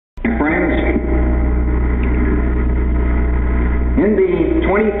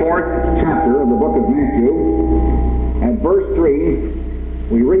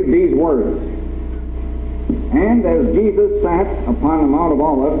we read these words, "And as Jesus sat upon the Mount of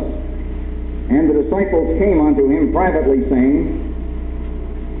Olives, and the disciples came unto him privately, saying,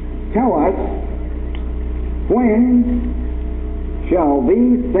 Tell us, when shall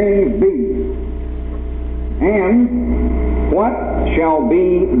these things be? And what shall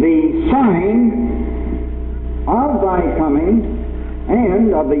be the sign of thy coming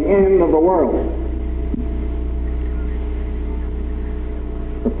and of the end of the world?"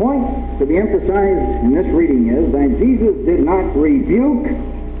 The point to be emphasized in this reading is that Jesus did not rebuke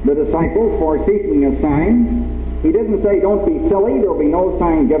the disciples for seeking a sign. He didn't say, "Don't be silly, there'll be no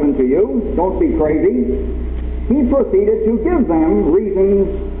sign given to you. Don't be crazy." He proceeded to give them reasons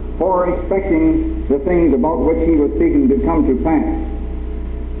for expecting the things about which he was speaking to come to pass.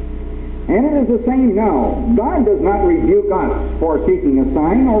 And it is the same now. God does not rebuke us for seeking a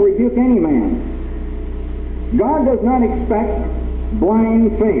sign or rebuke any man. God does not expect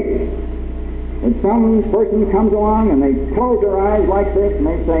blind faith. If some person comes along and they close their eyes like this and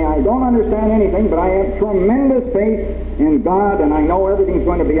they say, "I don't understand anything, but I have tremendous faith in God and I know everything's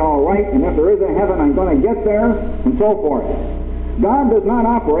going to be all right, and if there is a heaven, I'm going to get there," and so forth. God does not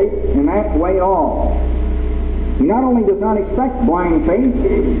operate in that way at all. He not only does not expect blind faith,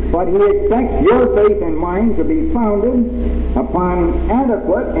 but he expects your faith and mine to be founded upon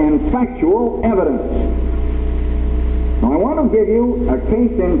adequate and factual evidence. Now, I want to give you a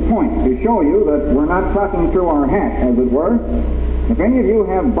case in point to show you that we're not talking through our hat, as it were. If any of you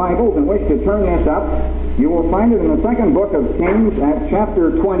have Bibles and wish to turn this up, you will find it in the second book of Kings at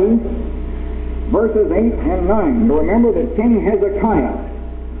chapter 20, verses 8 and 9. You remember that King Hezekiah,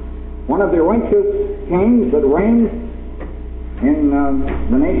 one of the righteous kings that reigned in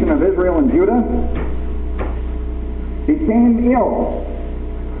the nation of Israel and Judah, became ill.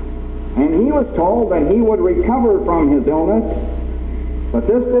 And he was told that he would recover from his illness, but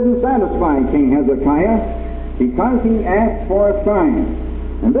this didn't satisfy King Hezekiah because he asked for a sign.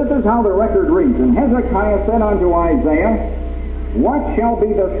 And this is how the record reads. "And Hezekiah said unto Isaiah, What shall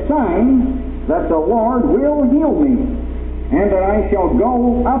be the sign that the Lord will heal me, and that I shall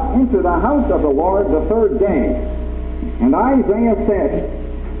go up into the house of the Lord the third day? And Isaiah said,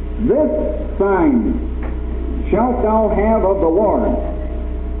 This sign shalt thou have of the Lord."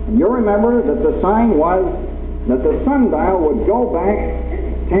 And you remember that the sign was that the sundial would go back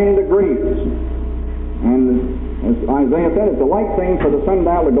 10 degrees. And as Isaiah said, it's a light thing for the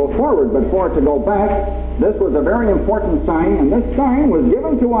sundial to go forward, but for it to go back, this was a very important sign. And this sign was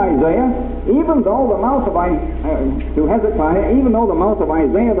given to Isaiah, even though the mouth of to Hezekiah, even though the mouth of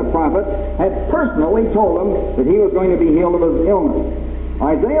Isaiah the prophet had personally told him that he was going to be healed of his illness.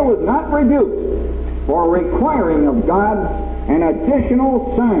 Isaiah was not rebuked for requiring of God an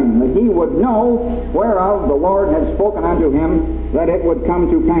additional sign that he would know whereof the Lord had spoken unto him that it would come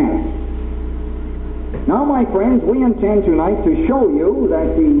to pass. Now, my friends, we intend tonight to show you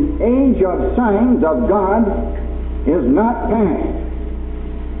that the age of signs of God is not past.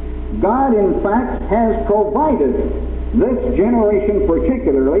 God, in fact, has provided this generation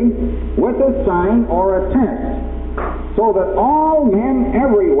particularly with a sign or a test, so that all men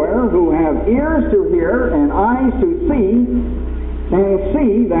everywhere who have ears to hear and eyes to see can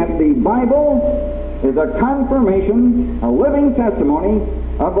see that the Bible is a confirmation, a living testimony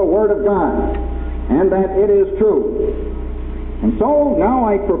of the Word of God, and that it is true. And so now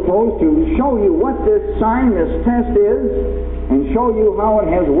I propose to show you what this sign, this test is, and show you how it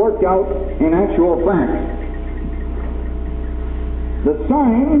has worked out in actual fact. The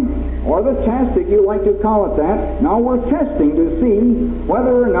sign, or the test, if you like to call it that, now we're testing to see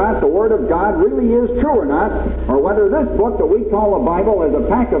whether or not the Word of God really is true or not, or whether this book that we call the Bible is a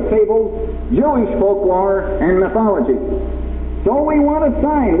pack of fables, Jewish folklore, and mythology. So we want a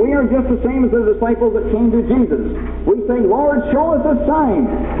sign. We are just the same as the disciples that came to Jesus. We say, "Lord, show us a sign.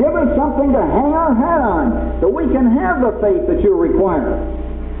 Give us something to hang our hat on, so we can have the faith that you require."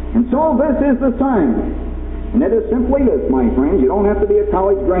 And so this is the sign. And it is simply this, my friends. You don't have to be a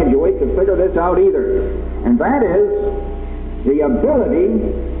college graduate to figure this out either. And that is the ability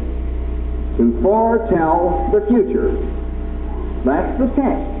to foretell the future. That's the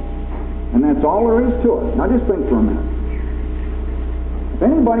test. And that's all there is to it. Now just think for a minute. If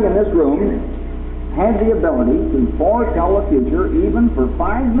anybody in this room had the ability to foretell the future even for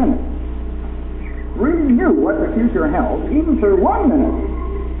 5 minutes, really knew what the future held, even for 1 minute,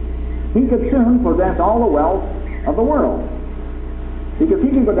 he could soon possess all the wealth of the world. Because he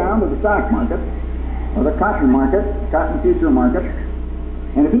could go down to the stock market, or the cotton market, cotton future market,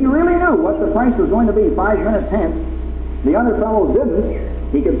 and if he really knew what the price was going to be 5 minutes hence, the other fellows didn't,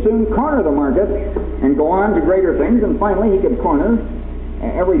 he could soon corner the market and go on to greater things, and finally he could corner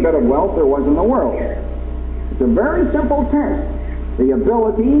every bit of wealth there was in the world. It's a very simple test, the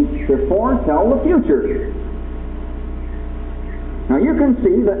ability to foretell the future. Now you can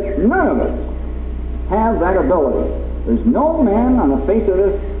see that none of us have that ability. There's no man on the face of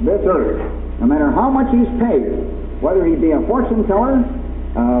this earth, no matter how much he's paid, whether he be a fortune teller,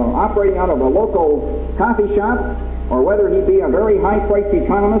 operating out of a local coffee shop, or whether he be a very high-priced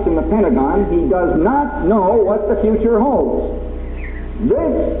economist in the Pentagon, he does not know what the future holds.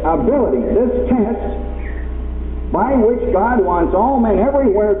 This ability, this test, by which God wants all men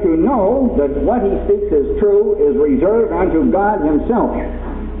everywhere to know that what he speaks is true, is reserved unto God himself.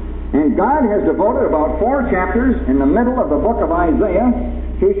 And God has devoted about 4 chapters in the middle of the book of Isaiah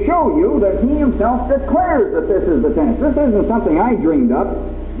to show you that he himself declares that this is the test. This isn't something I dreamed up.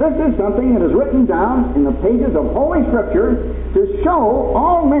 This is something that is written down in the pages of Holy Scripture to show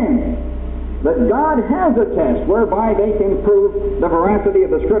all men that God has a test whereby they can prove the veracity of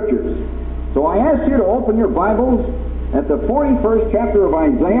the Scriptures. So I ask you to open your Bibles at the 41st chapter of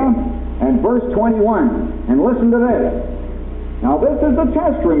Isaiah and verse 21, and listen to this. Now this is the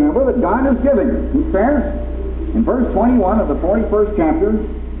test, remember, that God is giving. He says, in verse 21 of the 41st chapter,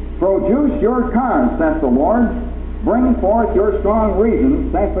 "Produce your cause, saith the Lord. Bring forth your strong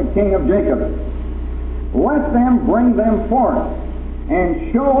reasons, saith the King of Jacob. Let them bring them forth,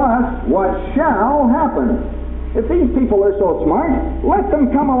 and show us what shall happen." If these people are so smart, let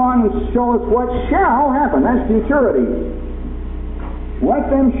them come along and show us what shall happen. That's futurity. Let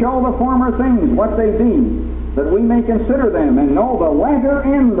them show the former things, what they be, that we may consider them and know the latter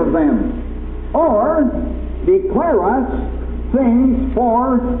end of them. Or declare us things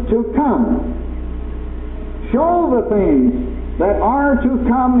for to come. Show the things that are to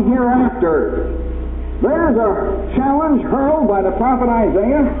come hereafter. There's a challenge hurled by the prophet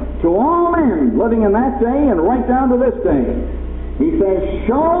Isaiah to all men living in that day and right down to this day. He says,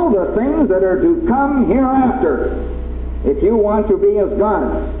 show the things that are to come hereafter. If you want to be as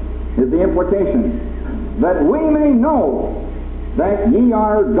gods, is the implication, that we may know that ye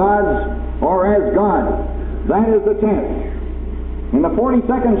are gods or as God. That is the test. In the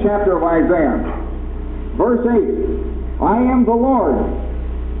 42nd chapter of Isaiah, verse 8, "I am the Lord,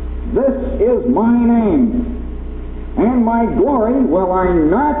 this is my name, and my glory will I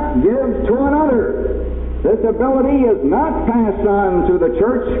not give to another." This ability is not passed on to the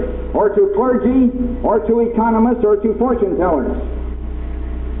church, or to clergy, or to economists, or to fortune tellers.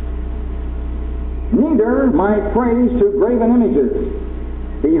 "Neither my praise to graven images.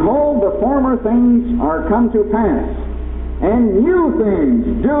 Behold, the former things are come to pass, and new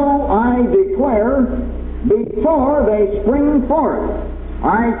things do I declare before they spring forth.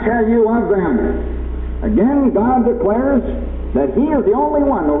 I tell you of them." Again, God declares that he is the only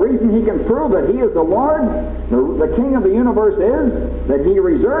one. The reason he can prove that he is the Lord, the King of the universe, is that he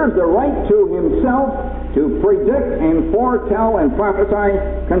reserves the right to himself to predict and foretell and prophesy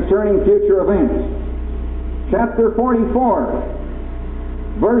concerning future events. Chapter 44,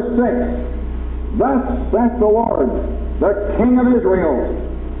 verse 6, "Thus saith the Lord, the King of Israel,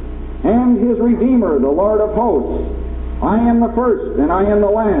 and his Redeemer, the Lord of hosts, I am the first, and I am the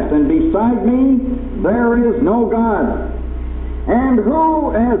last, and beside me there is no God. And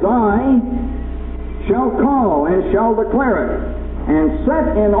who as I shall call and shall declare it, and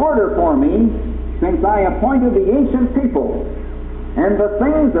set in order for me, since I appointed the ancient people, and the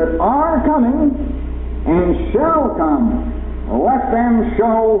things that are coming and shall come, let them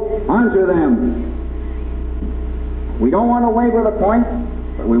show unto them." We don't want to labor the point,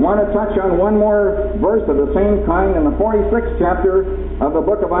 but we want to touch on one more verse of the same kind in the 46th chapter of the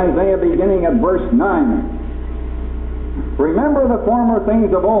book of Isaiah, beginning at verse 9. "Remember the former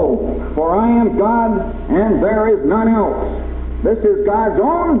things of old, for I am God, and there is none else." This is God's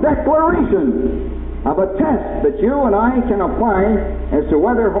own declaration of a test that you and I can apply as to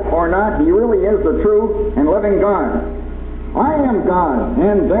whether or not he really is the true and living God. "I am God,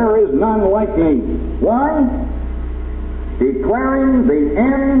 and there is none like me." Why? Declaring the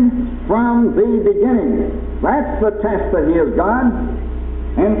end from the beginning. That's the test that he is God.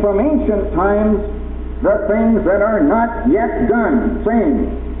 And from ancient times, the things that are not yet done, saying,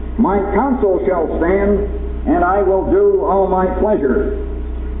 "My counsel shall stand, and I will do all my pleasure."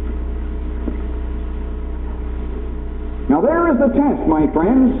 Now there is the test, my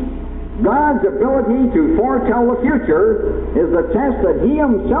friends. God's ability to foretell the future is the test that he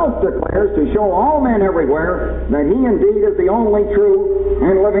himself declares to show all men everywhere that he indeed is the only true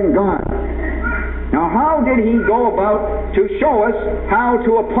and living God. Now how did he go about to show us how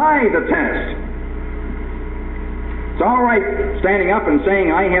to apply the test? It's all right standing up and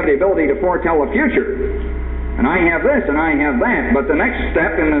saying, "I have the ability to foretell the future." and I have this, and I have that. But the next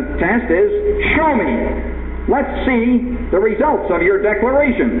step in the test is, show me. Let's see the results of your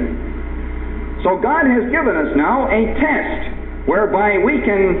declaration. So God has given us now a test whereby we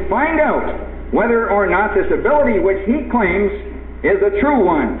can find out whether or not this ability which He claims is a true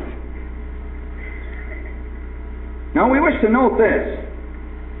one. Now we wish to note this.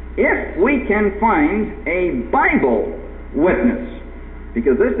 If we can find a Bible witness,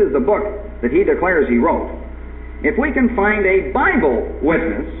 because this is the book that He declares He wrote, if we can find a Bible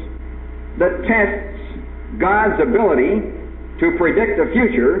witness that tests God's ability to predict the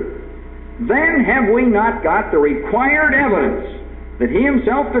future, then have we not got the required evidence that He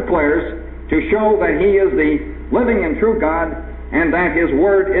Himself declares to show that He is the living and true God and that His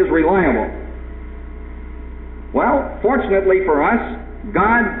Word is reliable? Well, fortunately for us,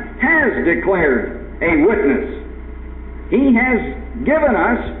 God has declared a witness. He has given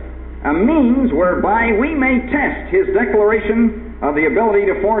us a means whereby we may test His declaration of the ability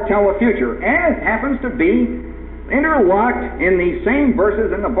to foretell the future. And it happens to be interlocked in these same verses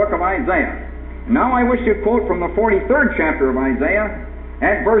in the book of Isaiah. Now I wish to quote from the 43rd chapter of Isaiah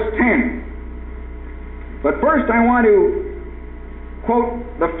at verse 10. But first I want to quote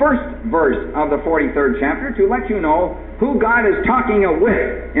the first verse of the 43rd chapter to let you know who God is talking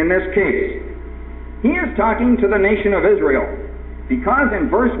with in this case. He is talking to the nation of Israel, because in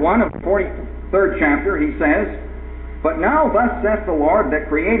verse 1 of the 43rd chapter He says, "But now thus saith the Lord that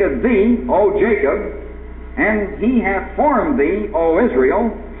created thee, O Jacob, and He hath formed thee, O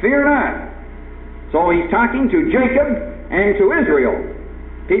Israel, fear not." So He's talking to Jacob and to Israel,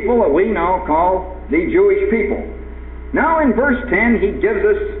 people that we now call the Jewish people. Now in verse 10 He gives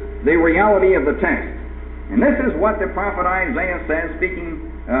us the reality of the text. And this is what the prophet Isaiah says,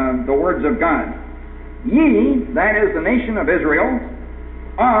 speaking the words of God. "Ye," that is the nation of Israel,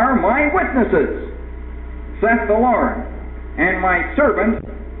 "are my witnesses, saith the Lord, and my servant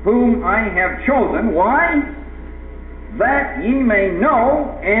whom I have chosen." Why? "That ye may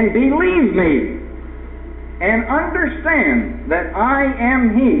know and believe me, and understand that I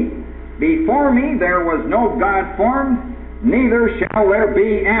am He. Before me there was no God formed, neither shall there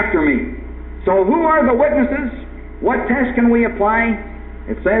be after me." So who are the witnesses? What test can we apply?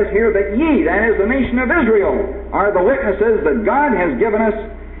 It says here that ye, that is the nation of Israel, are the witnesses that God has given us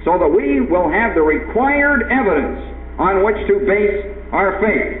so that we will have the required evidence on which to base our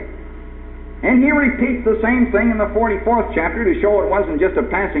faith. And He repeats the same thing in the 44th chapter to show it wasn't just a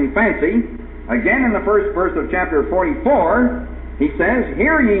passing fancy. Again in the first verse of chapter 44, He says,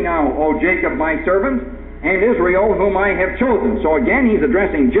 "Hear ye now, O Jacob my servant, and Israel whom I have chosen." So again He's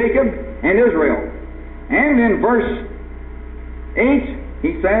addressing Jacob and Israel. And in verse 8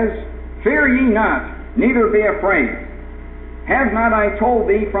 He says, "Fear ye not, neither be afraid. Have not I told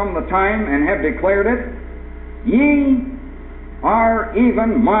thee from the time, and have declared it? Ye are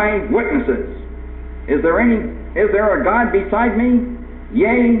even my witnesses. Is there a God beside me?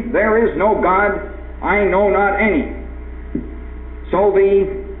 Yea, there is no God, I know not any." So the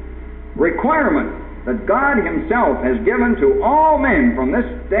requirement that God Himself has given to all men from this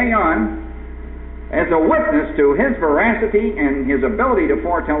day on as a witness to His veracity and His ability to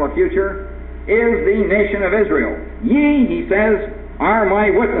foretell the future is the nation of Israel. "Ye," He says, "are my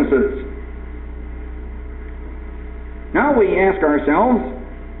witnesses." Now we ask ourselves,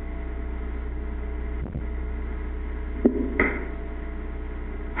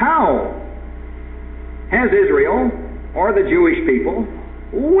 how has Israel, or the Jewish people,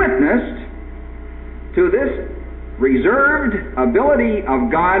 witnessed to this reserved ability of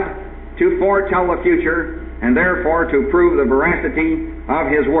God to foretell the future and therefore to prove the veracity of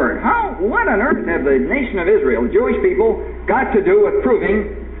His Word? What on earth have the nation of Israel, the Jewish people, got to do with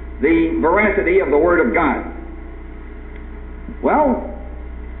proving the veracity of the Word of God? Well,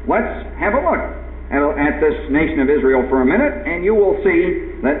 let's have a look at this nation of Israel for a minute, and you will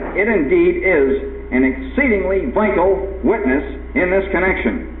see that it indeed is an exceedingly vital witness in this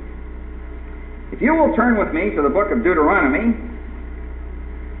connection. If you will turn with me to the book of Deuteronomy,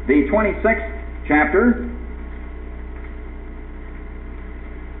 the 26th chapter,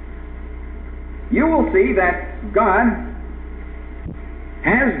 you will see that God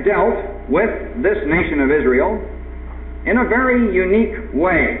has dealt with this nation of Israel in a very unique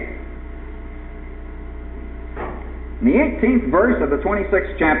way. In the 18th verse of the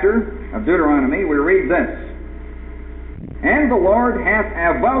 26th chapter of Deuteronomy, we read this: "And the Lord hath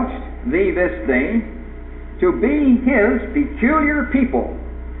avouched thee this day to be His peculiar people,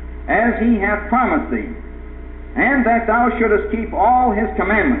 as He hath promised thee, and that thou shouldest keep all His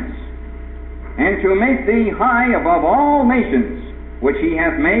commandments, and to make thee high above all nations which He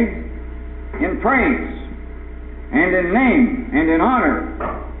hath made, in praise, and in name, and in honor,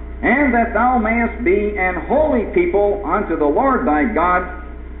 and that thou mayest be an holy people unto the Lord thy God,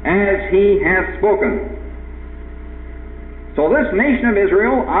 as he hath spoken. So this nation of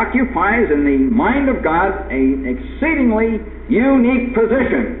Israel occupies in the mind of God an exceedingly unique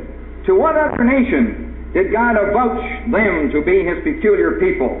position. To what other nation did God avouch them to be his peculiar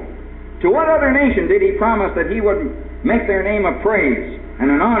people? To what other nation did he promise that he would make their name a praise and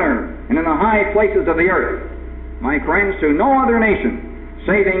an honor and in the high places of the earth? My friends, to no other nation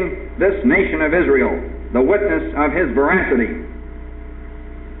saving this nation of Israel, the witness of his veracity.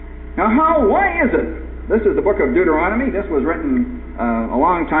 Now why is it? This is the book of Deuteronomy. This was written a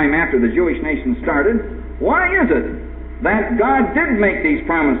long time after the Jewish nation started. Why is it that God did make these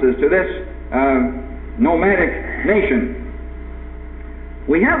promises to this nomadic nation?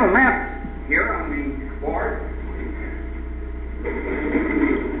 We have a map here on the board.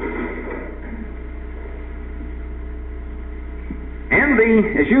 And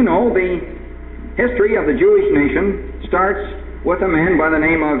as you know, the history of the Jewish nation starts with a man by the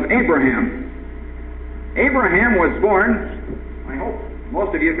name of Abraham. Abraham was born, I hope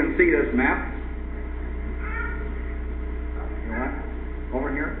most of you can see this map. Over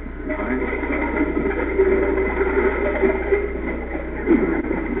here.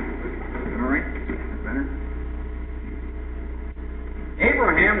 All right, that's better.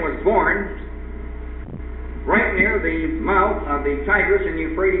 Abraham was born right near the mouth of the Tigris and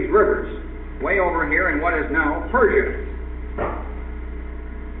Euphrates rivers, way over here in what is now Persia.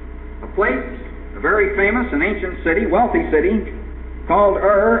 A place, a very famous and ancient city, wealthy city, called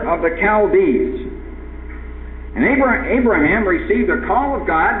Ur of the Chaldees. And Abraham received a call of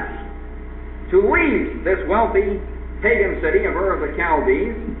God to leave this wealthy pagan city of Ur of the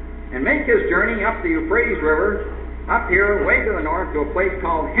Chaldees and make his journey up the Euphrates River, up here way to the north to a place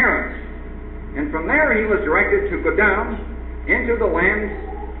called Haran. And from there he was directed to go down into the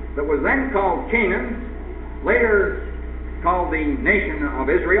land that was then called Canaan, later called the nation of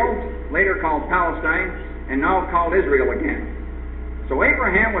Israel, later called Palestine, and now called Israel again. So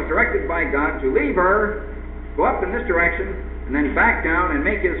Abraham was directed by God to leave Ur, go up in this direction, and then back down and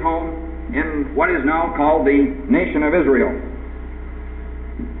make his home in what is now called the nation of Israel.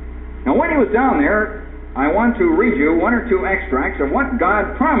 Now when he was down there, I want to read you one or two extracts of what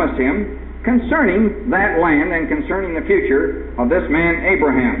God promised him concerning that land and concerning the future of this man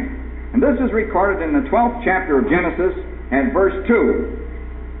Abraham. And this is recorded in the 12th chapter of Genesis at verse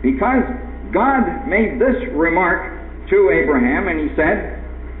 2. Because God made this remark to Abraham, and he said,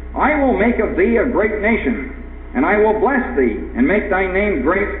 I will make of thee a great nation, and I will bless thee, and make thy name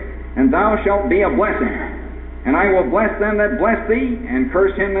great, and thou shalt be a blessing. And I will bless them that bless thee, and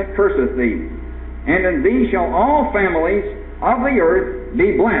curse him that curseth thee. And in thee shall all families of the earth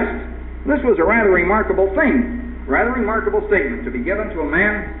be blessed. This was a rather remarkable thing, rather remarkable statement to be given to a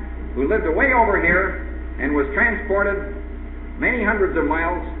man who lived away over here and was transported many hundreds of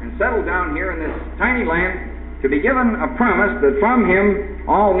miles and settled down here in this tiny land, to be given a promise that from him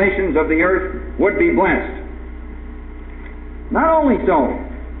all nations of the earth would be blessed. Not only so,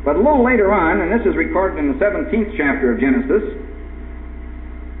 but a little later on, and this is recorded in the 17th chapter of Genesis,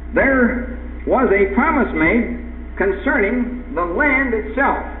 there was a promise made concerning the land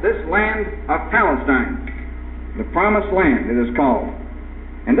itself, this land of Palestine. The Promised Land, it is called.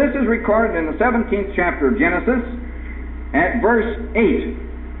 And this is recorded in the 17th chapter of Genesis at verse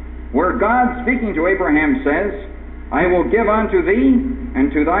 8, where God, speaking to Abraham, says, I will give unto thee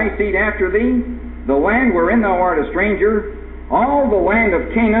and to thy seed after thee the land wherein thou art a stranger, all the land of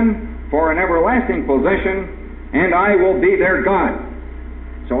Canaan for an everlasting possession, and I will be their God.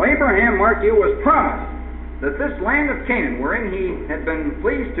 So Abraham, mark you, was promised that this land of Canaan, wherein he had been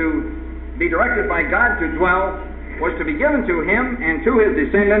pleased to be directed by God to dwell, was to be given to him and to his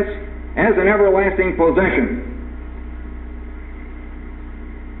descendants as an everlasting possession.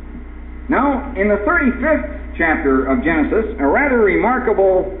 Now, in the 35th chapter of Genesis, a rather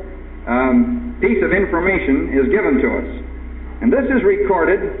remarkable piece of information is given to us. And this is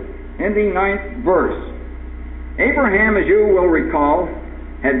recorded in the 9th verse. Abraham, as you will recall,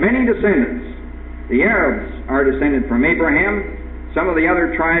 had many descendants. The Arabs are descended from Abraham. Some of the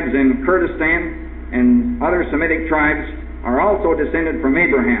other tribes in Kurdistan and other Semitic tribes are also descended from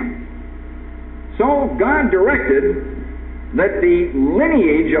Abraham. So God directed that the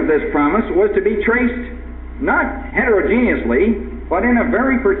lineage of this promise was to be traced not heterogeneously, but in a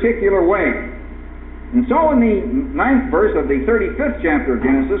very particular way. And so in the 9th verse of the 35th chapter of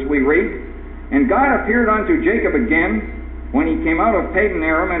Genesis we read, And God appeared unto Jacob again when he came out of Padan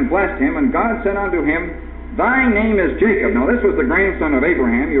Aram, and blessed him, and God said unto him, Thy name is Jacob. Now this was the grandson of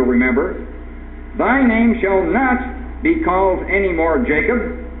Abraham, you'll remember. Thy name shall not be called any more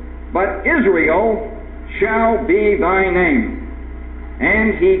Jacob, but Israel shall be thy name.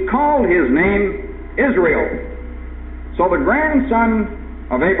 And he called his name Israel. So the grandson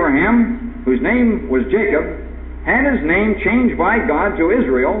of Abraham, whose name was Jacob, had his name changed by God to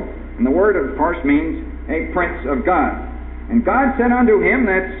Israel, and the word, of course, means a prince of God. And God said unto him,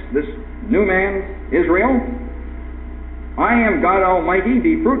 that's this new man, Israel, I am God Almighty,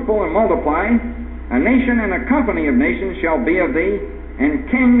 be fruitful and multiply. A nation and a company of nations shall be of thee,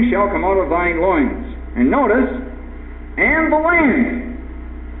 and kings shall come out of thy loins. And notice, and the land.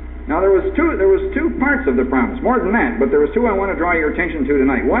 Now there was two parts of the promise, more than that, but there was two I want to draw your attention to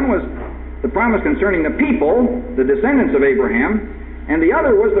tonight. One was the promise concerning the people, the descendants of Abraham, and the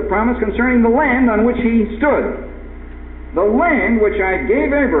other was the promise concerning the land on which he stood. The land which I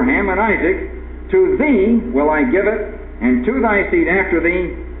gave Abraham and Isaac, to thee will I give it, and to thy seed after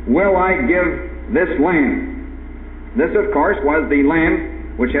thee will I give this land. This, of course, was the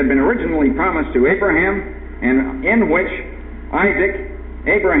land which had been originally promised to Abraham, and in which Isaac,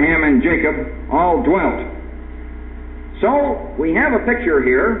 Abraham, and Jacob all dwelt. So, we have a picture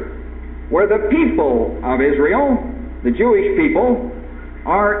here where the people of Israel, the Jewish people,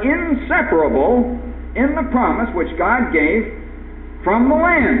 are inseparable in the promise which God gave from the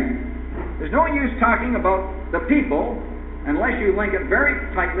land. There's no use talking about the people unless you link it very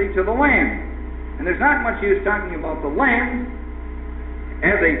tightly to the land. And there's not much use talking about the land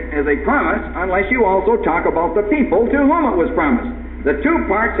as a promise unless you also talk about the people to whom it was promised. The two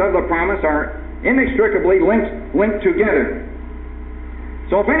parts of the promise are inextricably linked together.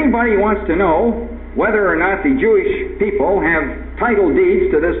 So if anybody wants to know whether or not the Jewish people have title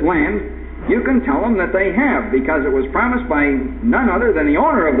deeds to this land, you can tell them that they have, because it was promised by none other than the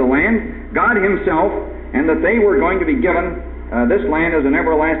owner of the land, God himself, and that they were going to be given this land as an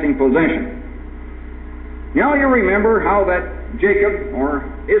everlasting possession. Now you remember how that Jacob, or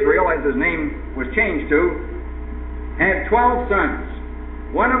Israel as his name was changed to, had 12 sons,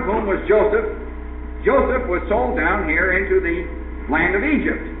 one of whom was Joseph. Joseph was sold down here into the land of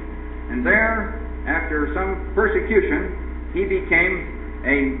Egypt, and there, after some persecution, he became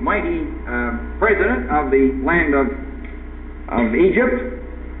a mighty president of the land of Egypt.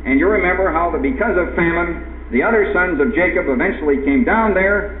 And you remember how that because of famine, the other sons of Jacob eventually came down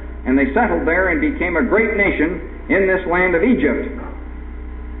there, and they settled there and became a great nation in this land of Egypt.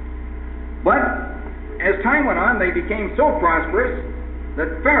 But as time went on, they became so prosperous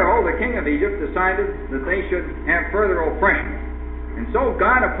that Farrar, the king of Egypt, decided that they should have further oppression. And so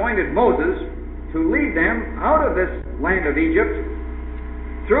God appointed Moses to lead them out of this land of Egypt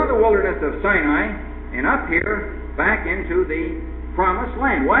through the wilderness of Sinai and up here back into the Promised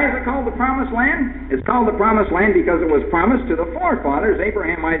Land. Why is it called the Promised Land? It's called the Promised Land because it was promised to the forefathers,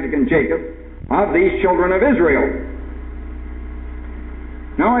 Abraham, Isaac, and Jacob, of these children of Israel.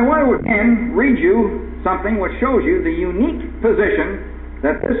 Now I want to again read you something which shows you the unique position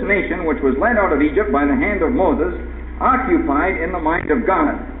that this nation, which was led out of Egypt by the hand of Moses, occupied in the mind of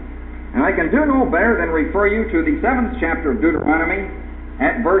God. And I can do no better than refer you to the 7th chapter of Deuteronomy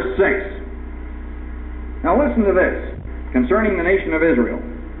at verse 6. Now listen to this, concerning the nation of Israel.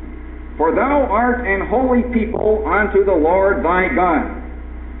 For thou art an holy people unto the Lord thy God.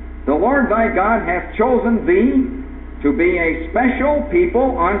 The Lord thy God hath chosen thee to be a special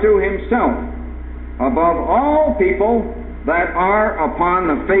people unto himself, above all people that are upon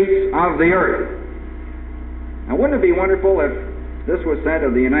the face of the earth. Now wouldn't it be wonderful if this was said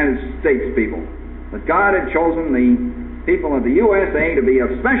of the United States people, that God had chosen the people of the USA to be a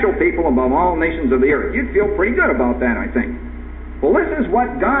special people above all nations of the earth? You'd feel pretty good about that, I think. Well, this is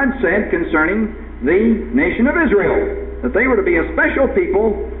what God said concerning the nation of Israel, that they were to be a special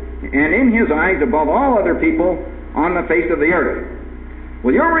people, and in His eyes above all other people on the face of the earth.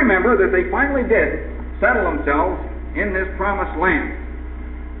 Well, you'll remember that they finally did settle themselves in this promised land.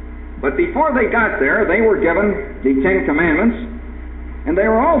 But before they got there, they were given the Ten Commandments, and they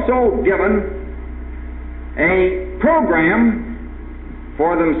were also given a program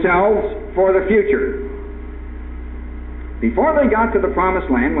for themselves for the future. Before they got to the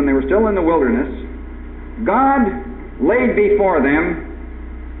promised land, when they were still in the wilderness, God laid before them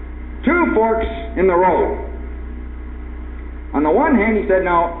two forks in the road. On the one hand, He said,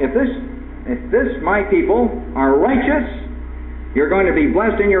 now, if this my people are righteous, you're going to be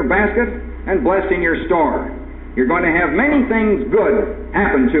blessed in your basket and blessed in your store. You're going to have many things good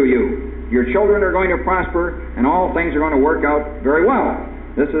happen to you. Your children are going to prosper, and all things are going to work out very well.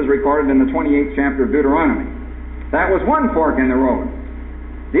 This is recorded in the 28th chapter of Deuteronomy. That was one fork in the road.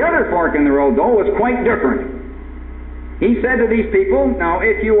 The other fork in the road, though, was quite different. He said to these people, now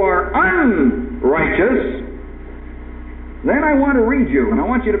if you are righteous, then I want to read you, and I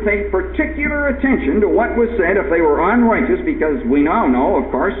want you to pay particular attention to what was said if they were unrighteous, because we now know,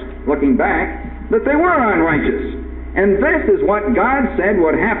 of course, looking back, that they were unrighteous. And this is what God said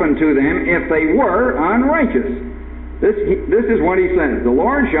would happen to them if they were unrighteous. This is what He says: "The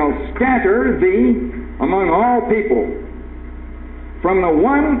Lord shall scatter thee among all people, from the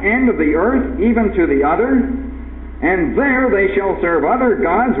one end of the earth even to the other, and there they shall serve other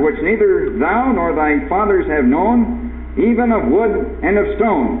gods which neither thou nor thy fathers have known, even of wood and of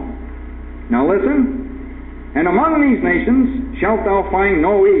stone." Now listen. "And among these nations shalt thou find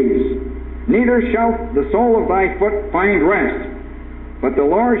no ease, neither shalt the sole of thy foot find rest. But the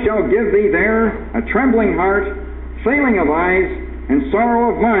Lord shall give thee there a trembling heart, failing of eyes, and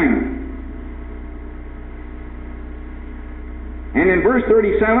sorrow of mind." And in verse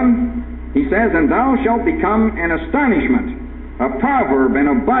 37, he says, "And thou shalt become an astonishment, a proverb and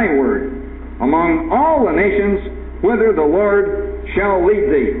a byword among all the nations whither the Lord shall lead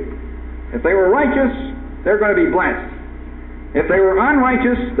thee." If they were righteous, they're going to be blessed. If they were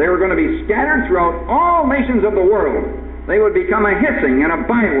unrighteous, they were going to be scattered throughout all nations of the world. They would become a hissing and a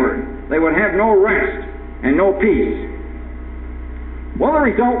byword. They would have no rest and no peace. Well, the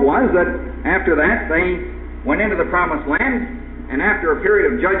result was that after that, they went into the promised land, and after a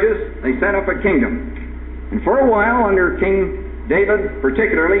period of judges, they set up a kingdom. And for a while, under King David,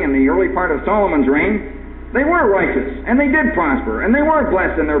 particularly in the early part of Solomon's reign, they were righteous, and they did prosper, and they were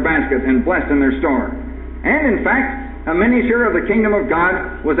blessed in their basket and blessed in their store. And in fact, a miniature of the kingdom of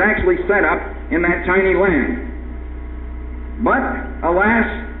God was actually set up in that tiny land. But, alas,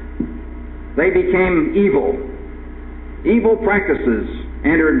 they became evil. Evil practices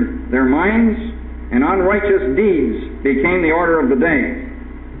entered their minds, and unrighteous deeds became the order of the day.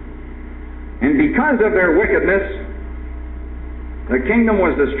 And because of their wickedness, the kingdom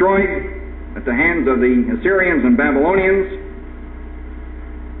was destroyed at the hands of the Assyrians and Babylonians,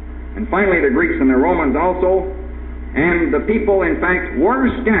 and finally the Greeks and the Romans also, and the people, in fact, were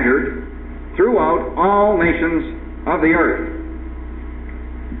scattered throughout all nations of the earth.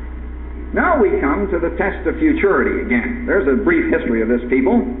 Now we come to the test of futurity again. There's a brief history of this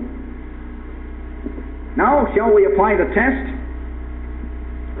people. Now shall we apply the test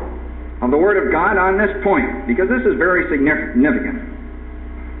of the Word of God on this point, because this is very significant.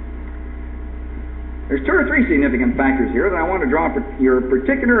 There's two or three significant factors here that I want to draw your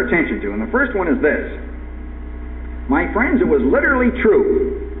particular attention to, and the first one is this. My friends, it was literally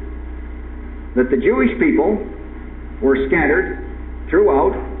true that the Jewish people were scattered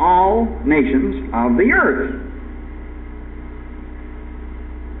throughout all nations of the earth.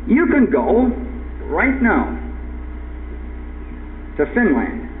 You can go right now to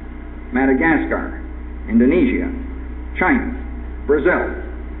Finland, Madagascar, Indonesia, China, Brazil,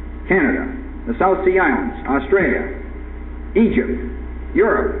 Canada, the South Sea Islands, Australia, Egypt,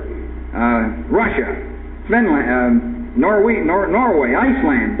 Europe, Russia, Finland, Norway,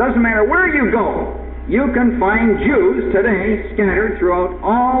 Iceland. Doesn't matter where you go, you can find Jews today scattered throughout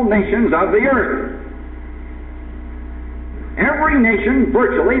all nations of the earth. Every nation,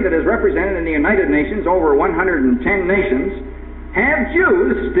 virtually, that is represented in the United Nations, over 110 nations, have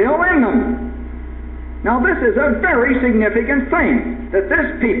Jews still in them. Now this is a very significant thing, that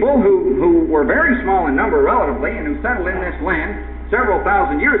this people who were very small in number relatively, and who settled in this land several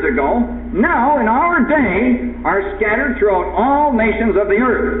thousand years ago, now in our day are scattered throughout all nations of the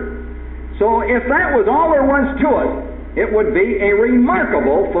earth. So if that was all there was to it, it would be a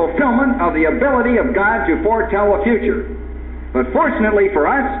remarkable fulfillment of the ability of God to foretell the future. But fortunately for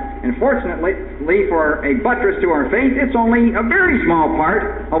us, and fortunately for a buttress to our faith, it's only a very small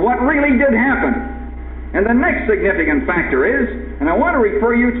part of what really did happen. And the next significant factor is, and I want to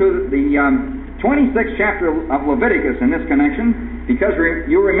refer you to the 26th chapter of Leviticus in this connection, because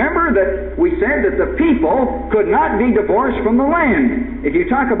you remember that we said that the people could not be divorced from the land. If you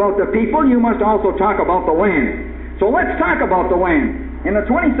talk about the people, you must also talk about the land. So let's talk about the land. In the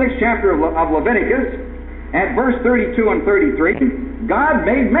 26th chapter of Leviticus, at verse 32 and 33, God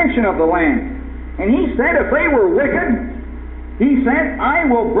made mention of the land. And He said if they were wicked, He said, I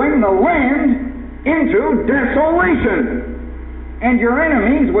will bring the land into desolation, and your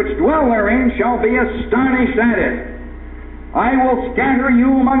enemies which dwell therein shall be astonished at it. I will scatter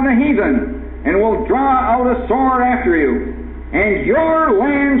you among the heathen, and will draw out a sword after you, and your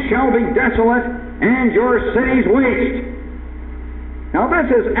land shall be desolate, and your cities waste. Now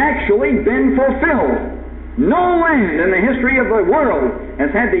this has actually been fulfilled. No land in the history of the world has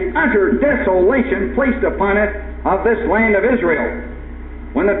had the utter desolation placed upon it of this land of Israel.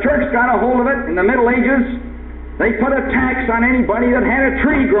 When the Turks got a hold of it in the Middle Ages, they put a tax on anybody that had a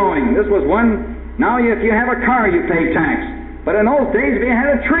tree growing. This was one Now, if you have a car, you pay tax. But in those days, if you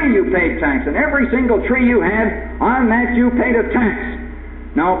had a tree, you paid tax. And every single tree you had, on that you paid a tax.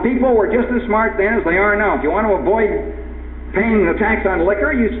 Now, people were just as smart then as they are now. If you want to avoid paying the tax on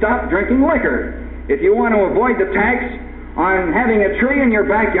liquor, you stop drinking liquor. If you want to avoid the tax on having a tree in your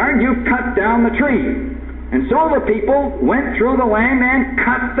backyard, you cut down the tree. And so the people went through the land and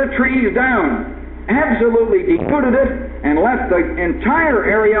cut the trees down, absolutely denuded it, and left the entire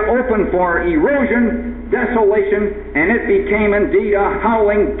area open for erosion, desolation, and it became indeed a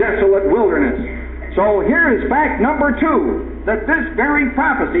howling, desolate wilderness. So here is fact number 2, that this very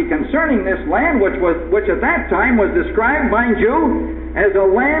prophecy concerning this land, which at that time was described, mind you, as a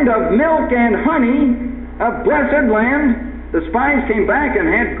land of milk and honey, a blessed land. The spies came back and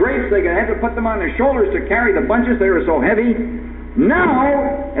had grapes. They had to put them on their shoulders to carry the bunches. They were so heavy.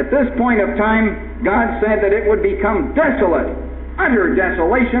 Now, at this point of time, God said that it would become desolate, utter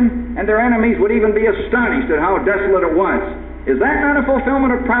desolation, and their enemies would even be astonished at how desolate it was. Is that not a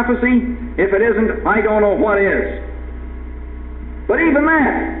fulfillment of prophecy? If it isn't, I don't know what is. But even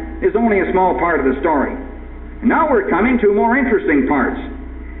that is only a small part of the story. And now we're coming to more interesting parts.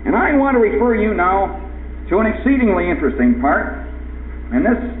 And I want to refer you now to an exceedingly interesting part. And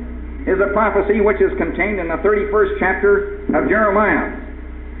this is a prophecy which is contained in the 31st chapter of Jeremiah.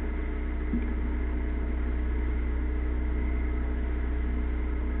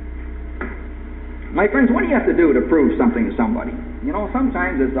 My friends, what do you have to do to prove something to somebody? You know,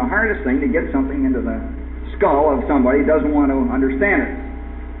 sometimes it's the hardest thing to get something into the skull of somebody who doesn't want to understand it.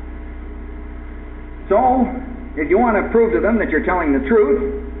 So, if you want to prove to them that you're telling the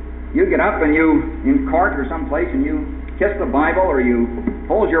truth, you get up and you, in court or someplace, and you kiss the Bible, or you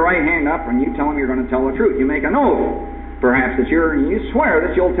hold your right hand up and you tell them you're going to tell the truth. You make an oath, perhaps, that you swear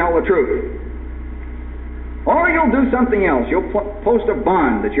that you'll tell the truth. Or you'll do something else. You'll post a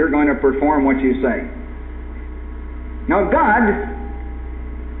bond that you're going to perform what you say. Now, God,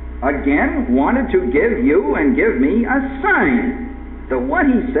 again, wanted to give you and give me a sign that what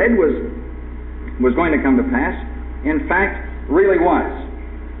He said was going to come to pass, in fact, really was.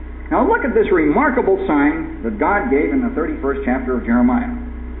 Now, look at this remarkable sign that God gave in the 31st chapter of Jeremiah.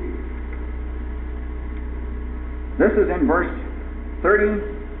 This is in verse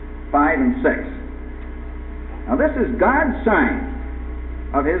 35 and 6. Now, this is God's sign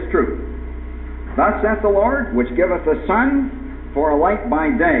of His truth. Thus saith the Lord, which giveth the sun for a light by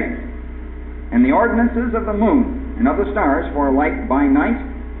day, and the ordinances of the moon and of the stars for a light by night,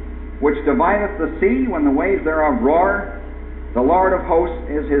 which divideth the sea when the waves thereof roar. The Lord of hosts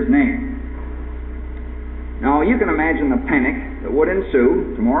is His name. Now, you can imagine the panic that would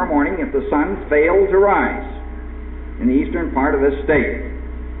ensue tomorrow morning if the sun failed to rise in the eastern part of this state.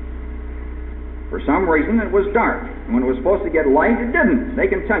 For some reason, it was dark. And when it was supposed to get light, it didn't. They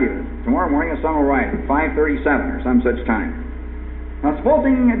can tell you that tomorrow morning the sun will rise at 5:37 or some such time. Now,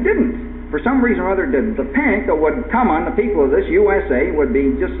 supposing it didn't, for some reason or other it didn't, the panic that would come on the people of this USA would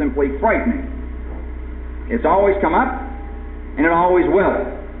be just simply frightening. It's always come up, and it always will.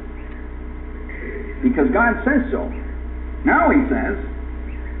 Because God says so. Now He says,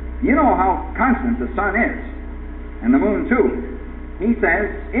 you know how constant the sun is, and the moon too. He says,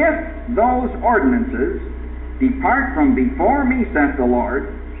 if those ordinances depart from before me, saith the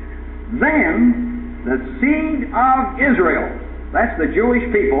Lord, then the seed of Israel, that's the Jewish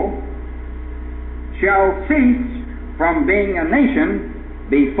people, shall cease from being a nation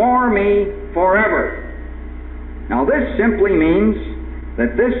before me forever. Now, this simply means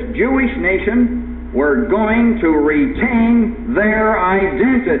that this Jewish nation were going to retain their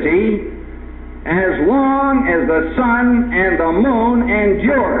identity as long as the sun and the moon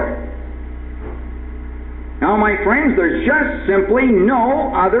endure. Now, my friends, there's just simply no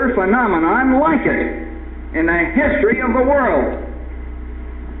other phenomenon like it in the history of the world.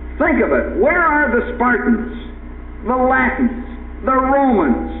 Think of it. Where are the Spartans, the Latins, the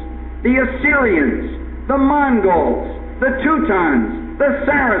Romans, the Assyrians, the Mongols, the Teutons, the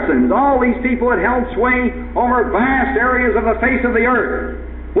Saracens? All these people had held sway over vast areas of the face of the earth.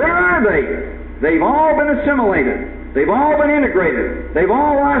 Where are they? They've all been assimilated. They've all been integrated. They've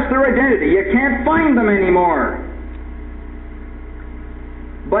all lost their identity. You can't find them anymore.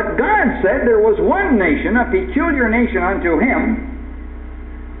 But God said there was one nation, a peculiar nation unto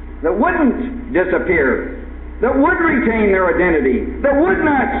Him, that wouldn't disappear, that would retain their identity, that would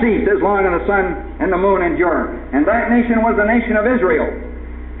not cease as long as the sun and the moon endure. And that nation was the nation of Israel.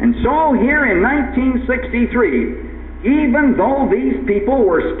 And so here in 1963, even though these people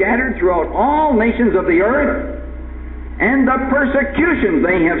were scattered throughout all nations of the earth, and the persecutions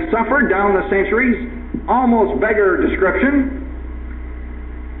they have suffered down the centuries almost beggar description,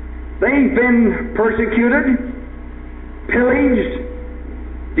 They've been persecuted, pillaged,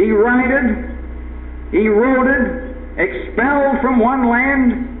 derided, eroded, expelled from one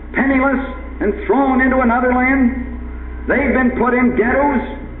land, penniless, and thrown into another land. They've been put in ghettos.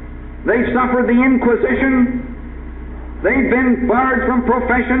 They've suffered the Inquisition. They've been barred from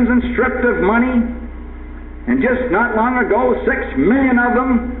professions and stripped of money. And just not long ago, 6 million of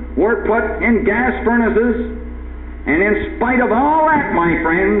them were put in gas furnaces. And in spite of all that, my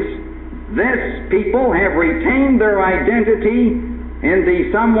friends, this people have retained their identity in the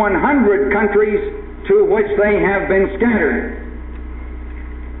some 100 countries to which they have been scattered.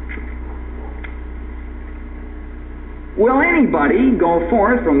 Will anybody go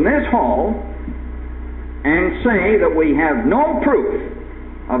forth from this hall and say that we have no proof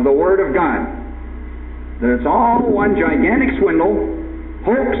of the Word of God? That it's all one gigantic swindle,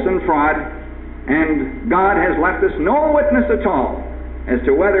 hoax and fraud, and God has left us no witness at all as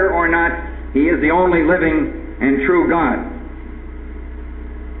to whether or not He is the only living and true God.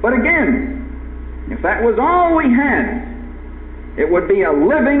 But again, if that was all we had, it would be a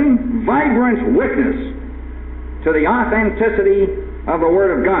living, vibrant witness to the authenticity of the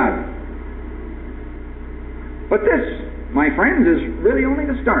Word of God. But this, my friends, is really only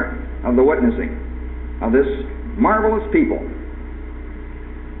the start of the witnessing of this marvelous people.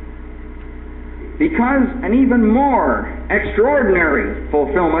 Because an even more extraordinary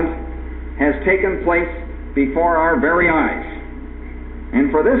fulfillment has taken place before our very eyes. And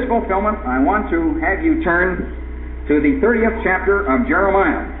for this fulfillment, I want to have you turn to the 30th chapter of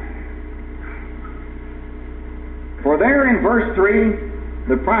Jeremiah. For there in verse 3,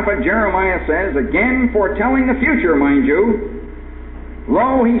 the prophet Jeremiah says, again foretelling the future, mind you,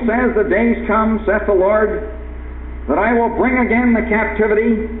 Lo, he says, the days come, saith the Lord, that I will bring again the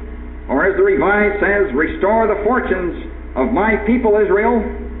captivity, or as the Revised says, restore the fortunes of my people Israel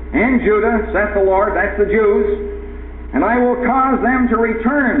and Judah, saith the Lord, that's the Jews, and I will cause them to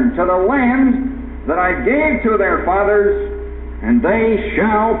return to the land that I gave to their fathers, and they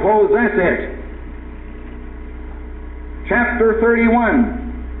shall possess it. Chapter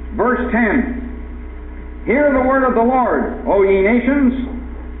 31, verse 10. Hear the word of the Lord, O ye nations,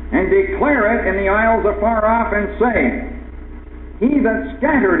 and declare it in the isles afar off, and say, He that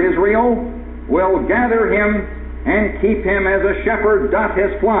scattered Israel will gather him and keep him as a shepherd doth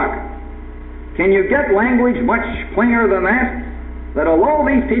his flock. Can you get language much plainer than that? That although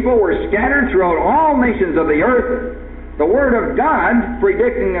these people were scattered throughout all nations of the earth, the Word of God,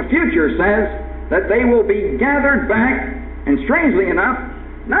 predicting the future, says that they will be gathered back, and strangely enough,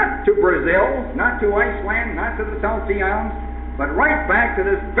 not to Brazil, not to Iceland, not to the South Sea Islands, but right back to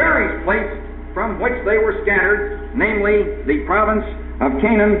this very place from which they were scattered, namely the province of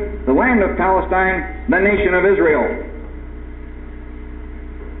Canaan, the land of Palestine, the nation of Israel.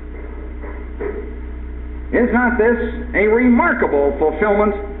 Is not this a remarkable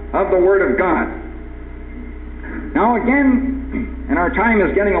fulfillment of the Word of God? Now again, and our time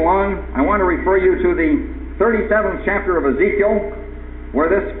is getting along, I want to refer you to the 37th chapter of Ezekiel, where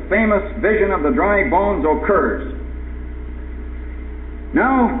this famous vision of the dry bones occurs.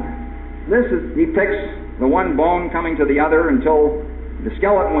 Now, this depicts the one bone coming to the other until the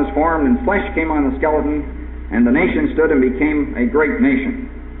skeleton was formed and flesh came on the skeleton, and the nation stood and became a great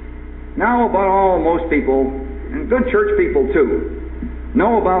nation. Now, about most people, and good church people too,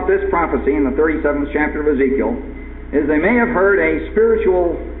 know about this prophecy in the 37th chapter of Ezekiel, is they may have heard a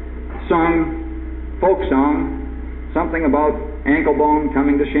spiritual song, folk song, something about ankle bone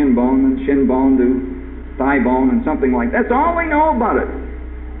coming to shin bone, and shin bone to thigh bone, and something like that. That's all we know about it.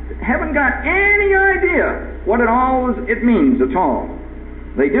 Haven't got any idea what it means at all.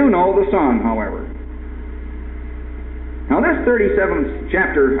 They do know the song, however. Now this 37th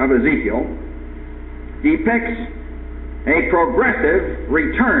chapter of Ezekiel depicts a progressive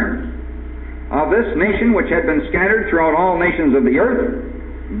return of this nation which had been scattered throughout all nations of the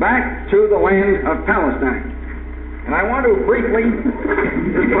earth back to the land of Palestine. And I want to briefly just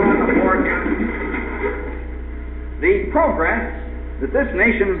put on the board the progress that this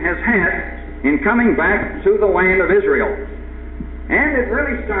nation has had in coming back to the land of Israel. And it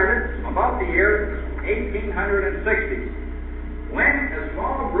really started about the year 1860, when a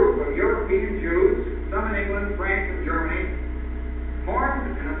small group of European Jews, some in England, France, and Germany,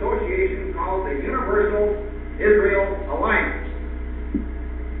 formed an association called the Universal Israel Alliance.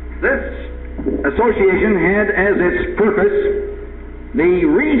 This association had as its purpose the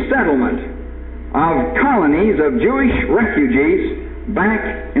resettlement of colonies of Jewish refugees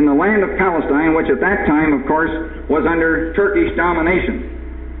back in the land of Palestine, which at that time, of course, was under Turkish domination.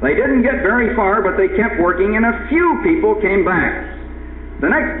 They didn't get very far, but they kept working, and a few people came back. The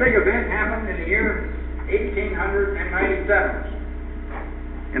next big event happened in the year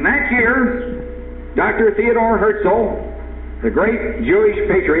 1897. In that year, Dr. Theodor Herzl, the great Jewish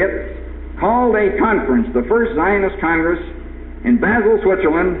patriot, called a conference, the First Zionist Congress, in Basel,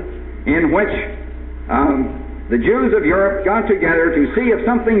 Switzerland, in which the Jews of Europe got together to see if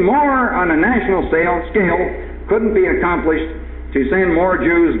something more on a national scale couldn't be accomplished to send more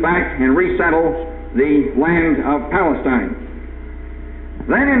Jews back and resettle the land of Palestine.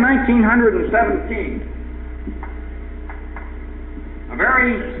 Then in 1917, a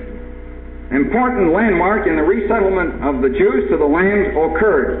very important landmark in the resettlement of the Jews to the land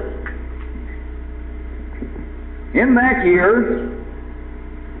occurred. In that year,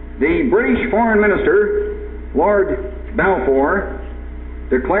 the British Foreign Minister, Lord Balfour,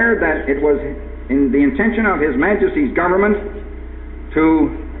 declared that it was in the intention of His Majesty's government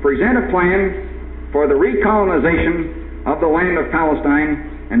to present a plan for the recolonization of the land of Palestine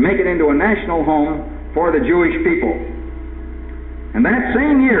and make it into a national home for the Jewish people. And that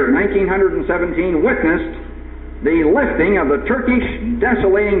same year, 1917, witnessed the lifting of the Turkish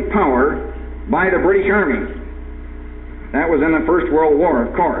desolating power by the British Army. That was in the First World War,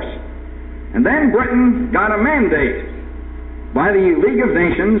 of course. And then Britain got a mandate by the League of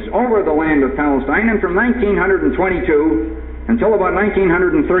Nations over the land of Palestine, and from 1922 until about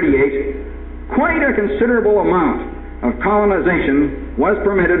 1938, quite a considerable amount of colonization was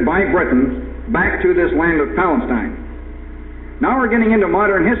permitted by Britain back to this land of Palestine. Now we're getting into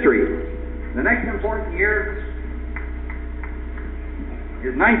modern history. The next important year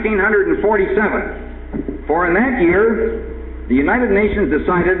is 1947. For in that year, the United Nations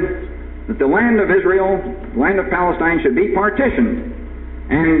decided that the land of Israel, the land of Palestine, should be partitioned,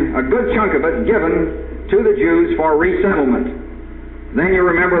 and a good chunk of it given to the Jews for resettlement. Then you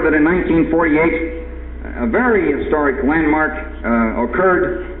remember that in 1948, a very historic landmark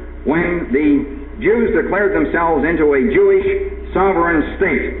occurred when the Jews declared themselves into a Jewish sovereign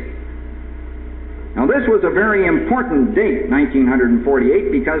state. Now this was a very important date,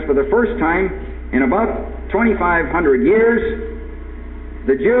 1948, because for the first time in about 2,500 years,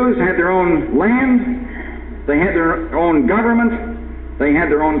 the Jews had their own land, they had their own government, they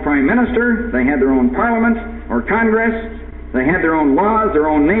had their own prime minister, they had their own parliament or congress, they had their own laws, their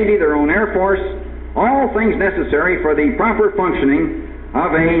own navy, their own air force, all things necessary for the proper functioning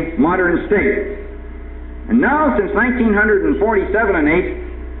of a modern state. And now, since 1947 and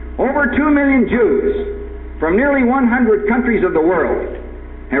 8, over 2 million Jews from nearly 100 countries of the world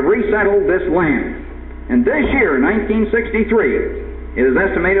have resettled this land. And this year, 1963, it is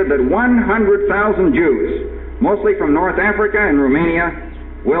estimated that 100,000 Jews, mostly from North Africa and Romania,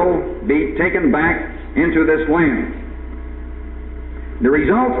 will be taken back into this land. The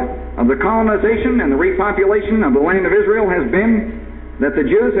result of the colonization and the repopulation of the land of Israel has been that the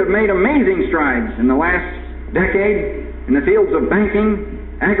Jews have made amazing strides in the last decade in the fields of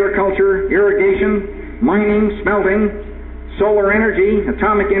banking, agriculture, irrigation, mining, smelting, solar energy,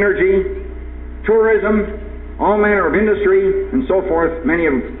 atomic energy, tourism, all manner of industry, and so forth,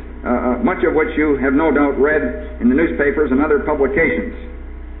 much of which you have no doubt read in the newspapers and other publications.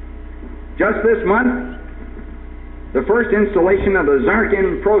 Just this month, the first installation of the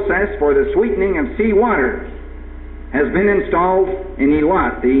Zarkin process for the sweetening of seawater has been installed in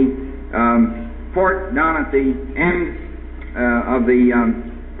Eilat, the port down at the end of the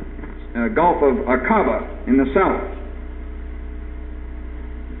Gulf of Aqaba in the south.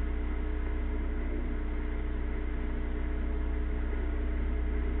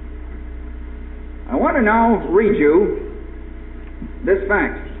 I want to now read you this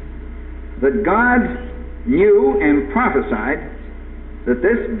fact, that God knew and prophesied that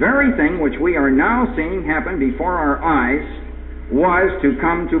this very thing which we are now seeing happen before our eyes was to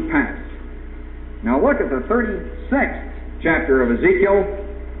come to pass. Now look at the 36th chapter of Ezekiel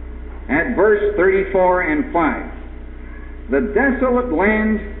at verse 34 and 5. The desolate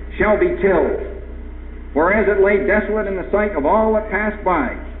land shall be tilled, whereas it lay desolate in the sight of all that passed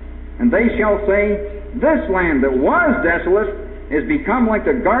by. And they shall say, this land that was desolate is become like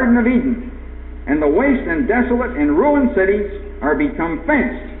the Garden of Eden, and the waste and desolate and ruined cities are become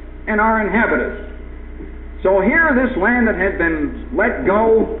fenced and are inhabited. So here this land that had been let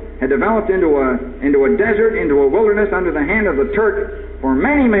go had developed into a desert, into a wilderness under the hand of the Turk for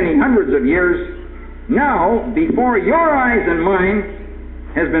many, many hundreds of years. Now, before your eyes and mine,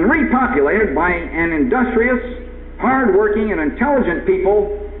 has been repopulated by an industrious, hard-working, and intelligent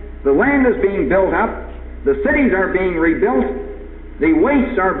people. The land is being built up. The cities are being rebuilt. The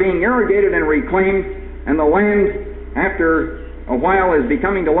wastes are being irrigated and reclaimed. And the land, after a while, is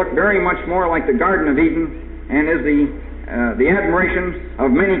becoming to look very much more like the Garden of Eden and is the the admiration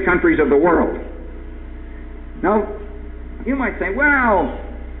of many countries of the world. Now, you might say, well,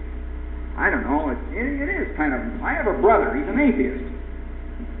 I don't know, it is kind of... I have a brother, he's an atheist.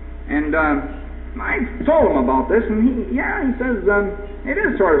 And I told him about this, and he says, it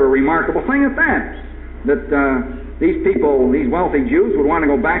is sort of a remarkable thing at that these people, these wealthy Jews, would want to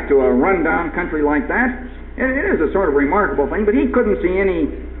go back to a rundown country like that. It is a sort of remarkable thing, but he couldn't see any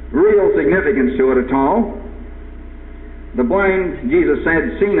real significance to it at all. The blind, Jesus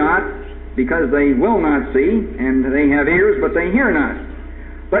said, see not, because they will not see, and they have ears, but they hear not.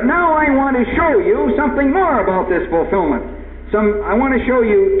 But now I want to show you something more about this fulfillment. I want to show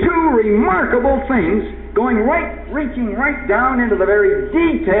you two remarkable things reaching right down into the very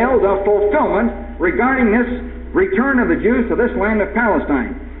details of fulfillment regarding this return of the Jews to this land of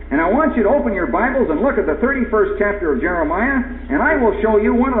Palestine. And I want you to open your Bibles and look at the 31st chapter of Jeremiah, and I will show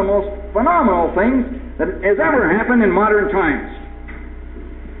you one of the most phenomenal things that has ever happened in modern times.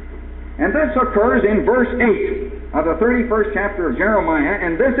 And this occurs in verse 8 of the 31st chapter of Jeremiah,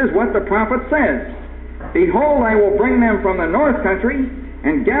 and this is what the prophet says. Behold, I will bring them from the north country,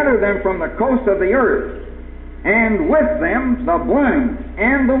 and gather them from the coast of the earth, and with them the blind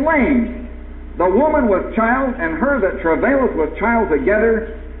and the lame, the woman with child, and her that travaileth with child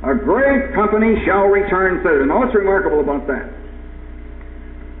together, a great company shall return thither. Now, what's remarkable about that?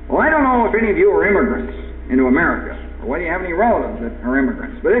 Well, I don't know if any of you are immigrants into America, or whether you have any relatives that are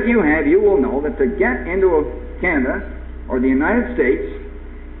immigrants. But if you have, you will know that to get into Canada or the United States,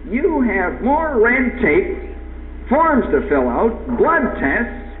 you have more red tape, forms to fill out, blood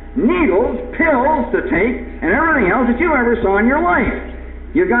tests, needles, pills to take, and everything else that you ever saw in your life.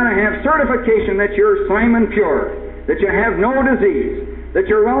 You've got to have certification that you're Simon pure, that you have no disease, that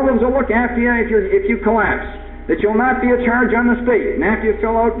your relatives will look after you if you collapse, that you'll not be a charge on the state. And after you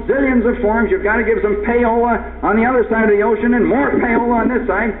fill out zillions of forms, you've got to give some payola on the other side of the ocean and more payola on this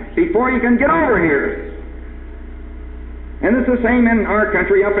side before you can get over here. And it's the same in our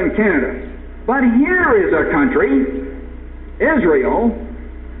country up in Canada. But here is a country, Israel,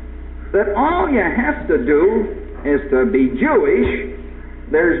 that all you have to do is to be Jewish.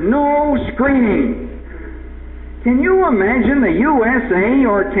 There's no screening. Can you imagine the USA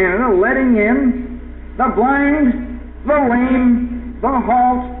or Canada letting in the blind, the lame, the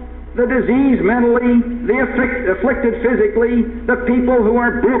halt, the diseased mentally, the afflicted physically, the people who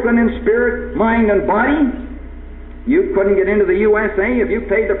are broken in spirit, mind, and body? You couldn't get into the USA if you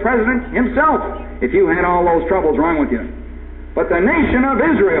paid the president himself, if you had all those troubles wrong with you. But the nation of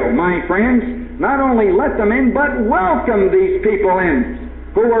Israel, my friends, not only let them in, but welcomed these people in,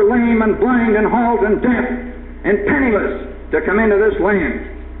 who were lame and blind and halt and deaf and penniless, to come into this land.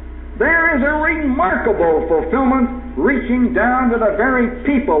 There is a remarkable fulfillment reaching down to the very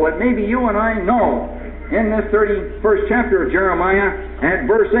people that maybe you and I know in this 31st chapter of Jeremiah at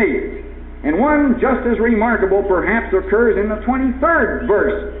verse 8. And one just as remarkable perhaps occurs in the 23rd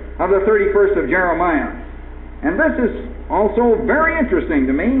verse of the 31st of Jeremiah. And this is also very interesting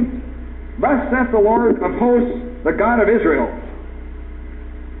to me. Thus saith the Lord of hosts, the God of Israel,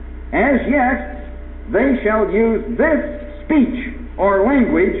 as yet they shall use this speech or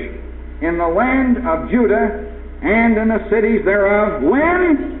language in the land of Judah and in the cities thereof,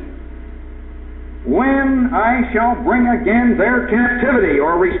 when I shall bring again their captivity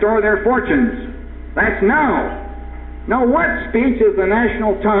or restore their fortunes. That's now. Now, what speech is the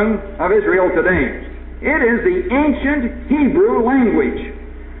national tongue of Israel today? It is the ancient Hebrew language.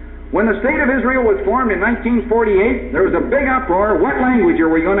 When the state of Israel was formed in 1948, there was a big uproar. What language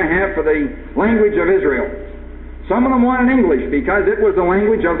are we going to have for the language of Israel? Some of them wanted English because it was the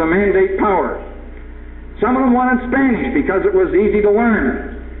language of the mandate power. Some of them wanted Spanish because it was easy to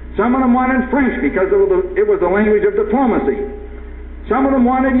learn. Some of them wanted French because it was the language of diplomacy. Some of them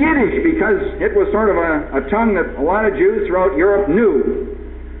wanted Yiddish because it was sort of a tongue that a lot of Jews throughout Europe knew.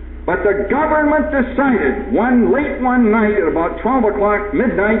 But the government decided late one night at about 12 o'clock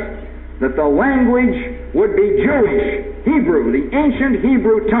midnight that the language would be Jewish, Hebrew, the ancient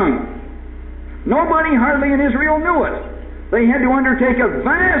Hebrew tongue. Nobody hardly in Israel knew it. They had to undertake a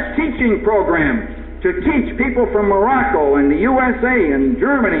vast teaching program to teach people from Morocco and the USA and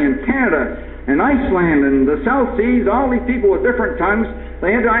Germany and Canada and Iceland and the South Seas, all these people with different tongues.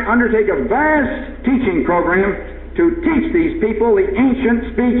 They had to undertake a vast teaching program to teach these people the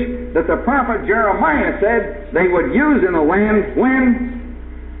ancient speech that the prophet Jeremiah said they would use in the land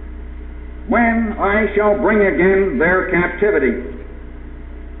when I shall bring again their captivity.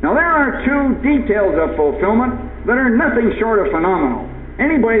 Now there are two details of fulfillment that are nothing short of phenomenal.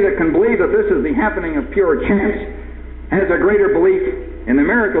 Anybody that can believe that this is the happening of pure chance has a greater belief in the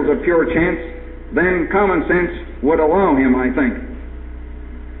miracles of pure chance than common sense would allow him, I think.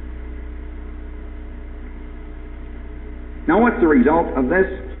 Now, what's the result of this?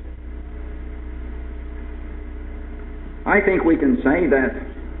 I think we can say that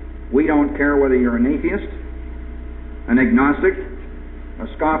we don't care whether you're an atheist, an agnostic, a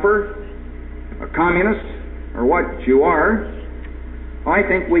scoffer, a communist, or what you are. I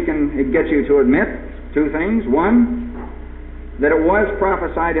think we can get you to admit two things. One, that it was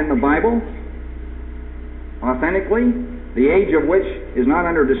prophesied in the Bible, authentically, the age of which is not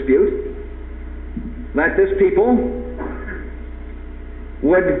under dispute, that this people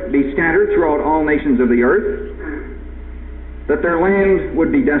would be scattered throughout all nations of the earth, that their land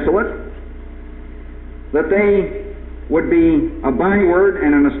would be desolate, that they would be a byword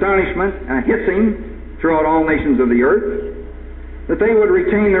and an astonishment, a hissing throughout all nations of the earth, that they would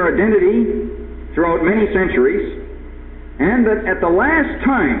retain their identity throughout many centuries, and that at the last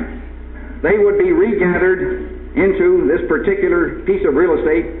time they would be regathered into this particular piece of real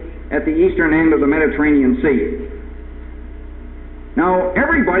estate at the eastern end of the Mediterranean Sea. Now,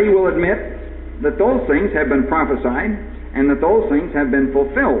 everybody will admit that those things have been prophesied and that those things have been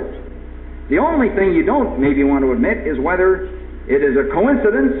fulfilled. The only thing you don't maybe want to admit is whether it is a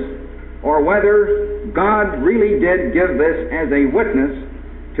coincidence or whether God really did give this as a witness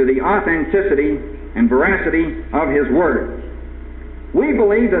to the authenticity and veracity of His Word. We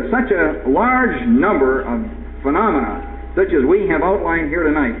believe that such a large number of phenomena, such as we have outlined here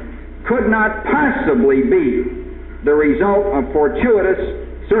tonight, could not possibly be the result of fortuitous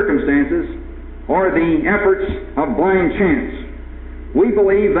circumstances or the efforts of blind chance. We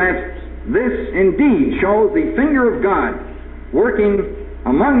believe that this indeed shows the finger of God working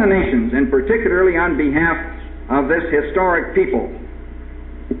among the nations, and particularly on behalf of this historic people.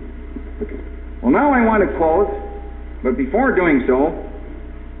 Well, now I want to quote, but before doing so,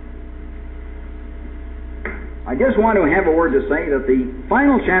 I just want to have a word to say that the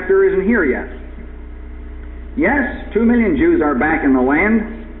final chapter isn't here yet. Yes, 2 million Jews are back in the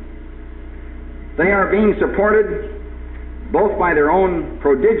land. They are being supported both by their own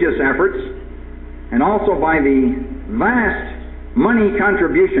prodigious efforts and also by the vast money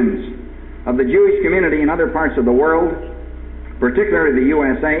contributions of the Jewish community in other parts of the world, particularly the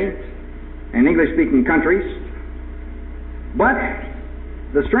USA and English-speaking countries. But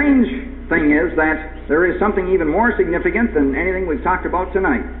the strange thing is that there is something even more significant than anything we've talked about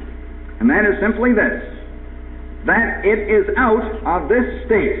tonight, and that is simply this, that it is out of this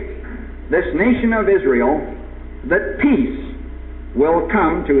state, this nation of Israel, that peace will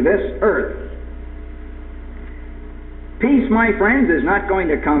come to this earth. Peace, my friends, is not going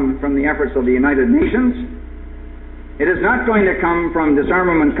to come from the efforts of the United Nations. It is not going to come from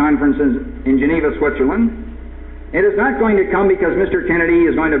disarmament conferences in Geneva, Switzerland. It is not going to come because Mr. Kennedy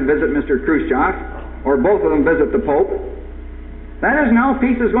is going to visit Mr. Khrushchev, or both of them visit the Pope. That is how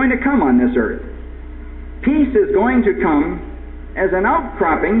peace is going to come on this earth. Peace is going to come as an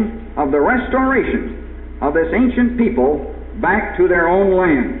outcropping of the restoration of this ancient people back to their own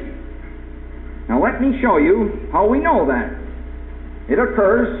land. Now let me show you how we know that. It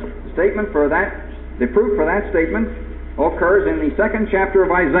occurs, the proof for that statement occurs in the 2nd chapter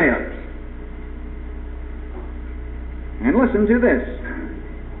of Isaiah. And listen to this.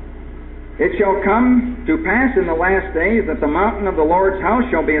 It shall come to pass in the last days that the mountain of the Lord's house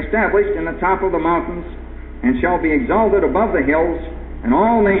shall be established in the top of the mountains, and shall be exalted above the hills, and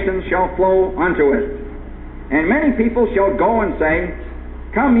all nations shall flow unto it. And many people shall go and say,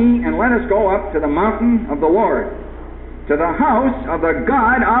 Come ye, and let us go up to the mountain of the Lord, to the house of the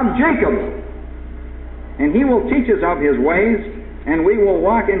God of Jacob. And He will teach us of His ways, and we will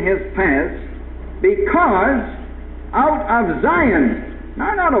walk in His paths, because out of Zion,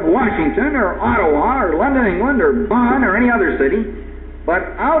 not out of Washington or Ottawa or London, England or Bonn or any other city, but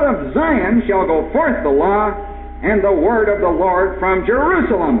out of Zion shall go forth the law and the word of the Lord from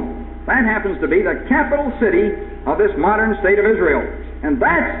Jerusalem. That happens to be the capital city of this modern state of Israel. And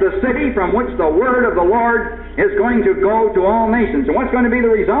that's the city from which the word of the Lord is going to go to all nations. And what's going to be the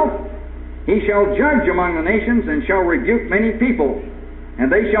result? He shall judge among the nations and shall rebuke many people.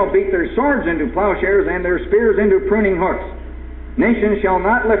 And they shall beat their swords into plowshares and their spears into pruning hooks. Nation shall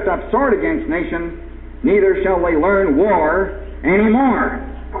not lift up sword against nation, neither shall they learn war anymore.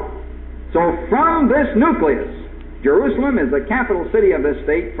 So from this nucleus, Jerusalem is the capital city of this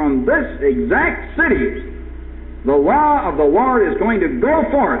state. From this exact city, the law of the Lord is going to go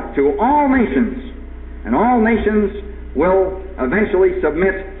forth to all nations, and all nations will eventually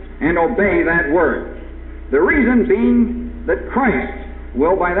submit and obey that word. The reason being that Christ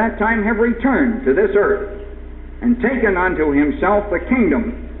will by that time have returned to this earth and taken unto Himself the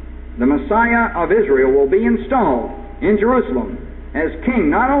kingdom the Messiah of Israel will be installed in Jerusalem as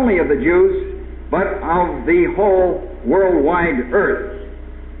king not only of the Jews, but of the whole worldwide earth.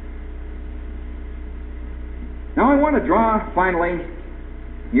 Now I want to draw, finally,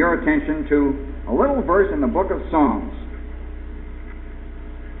 your attention to a little verse in the book of Psalms.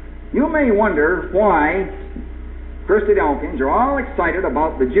 You may wonder why Christadelphians are all excited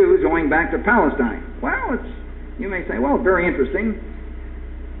about the Jews going back to Palestine. Well, you may say, well, very interesting.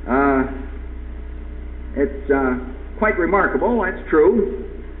 It's quite remarkable, that's true.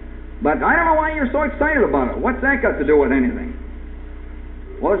 But I don't know why you're so excited about it. What's that got to do with anything?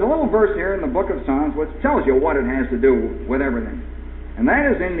 Well, there's a little verse here in the book of Psalms which tells you what it has to do with everything. And that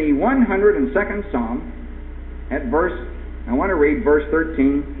is in the 102nd Psalm at I want to read verse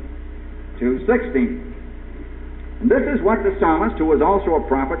 13 to 16. And this is what the psalmist, who was also a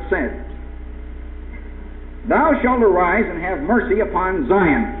prophet, said. Thou shalt arise and have mercy upon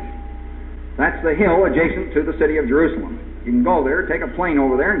Zion. That's the hill adjacent to the city of Jerusalem. You can go there, take a plane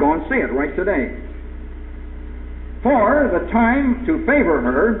over there, and go and see it right today. For the time to favor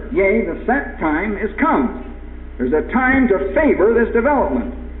her, yea, the set time is come. There's a time to favor this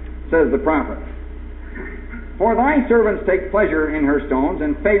development, says the prophet. For thy servants take pleasure in her stones,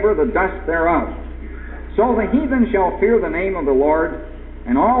 and favor the dust thereof. So the heathen shall fear the name of the Lord,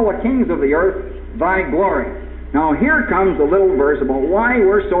 and all the kings of the earth thy glory. Now here comes the little verse about why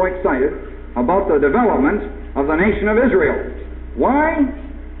we're so excited about the development of the nation of Israel. Why?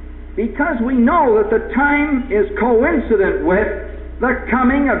 Because we know that the time is coincident with the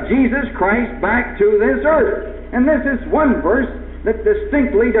coming of Jesus Christ back to this earth. And this is one verse that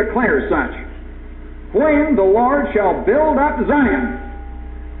distinctly declares such. When the Lord shall build up Zion.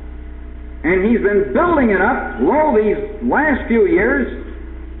 And He's been building it up, these last few years,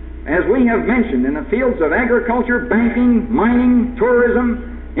 as we have mentioned, in the fields of agriculture, banking, mining,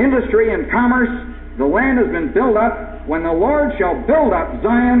 tourism, industry, and commerce. The land has been built up. When the Lord shall build up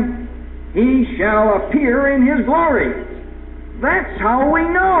Zion, He shall appear in His glory. That's how we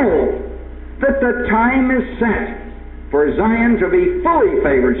know that the time is set for Zion to be fully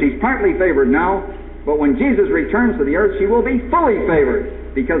favored. She's partly favored now, but when Jesus returns to the earth, she will be fully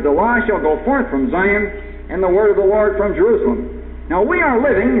favored, because the law shall go forth from Zion, and the word of the Lord from Jerusalem. Now we are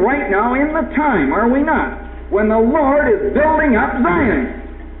living right now in the time, are we not, when the Lord is building up Zion.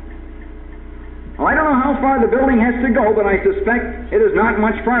 Well, I don't know how far the building has to go, but I suspect it is not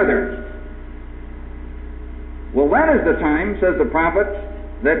much farther. Well, that is the time, says the prophet,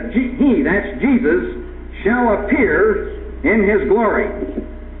 that He, that's Jesus, shall appear in His glory.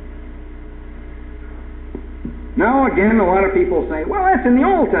 Now again, a lot of people say, well, that's in the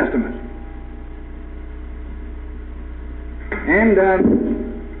Old Testament.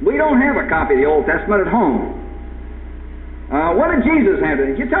 And we don't have a copy of the Old Testament at home. What did Jesus have to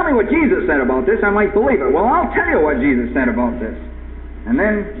say? If you tell me what Jesus said about this, I might believe it. Well, I'll tell you what Jesus said about this. And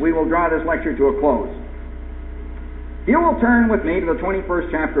then we will draw this lecture to a close. If you will turn with me to the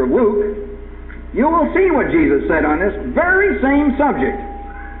 21st chapter of Luke, you will see what Jesus said on this very same subject.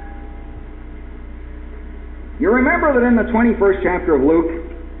 You remember that in the 21st chapter of Luke,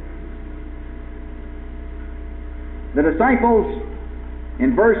 the disciples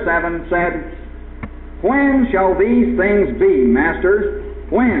in verse 7 said, When shall these things be, Master?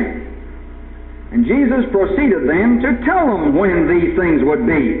 When? And Jesus proceeded then to tell them when these things would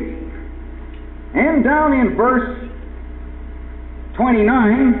be. And down in verse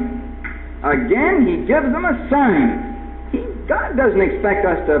 29, again He gives them a sign. God doesn't expect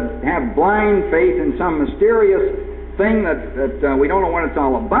us to have blind faith in some mysterious thing that we don't know what it's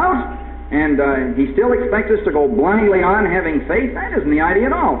all about, and He still expects us to go blindly on having faith. That isn't the idea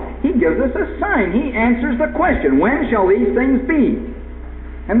at all. He gives us a sign. He answers the question, when shall these things be?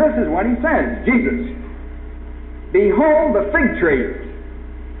 And this is what He says, Jesus. Behold the fig tree.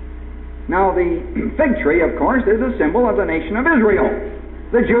 Now the fig tree, of course, is a symbol of the nation of Israel,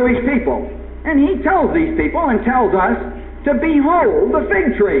 the Jewish people. And He tells these people and tells us to behold the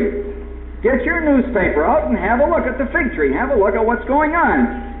fig tree. Get your newspaper out and have a look at the fig tree. Have a look at what's going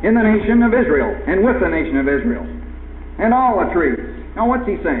on in the nation of Israel and with the nation of Israel and all the trees. Now what's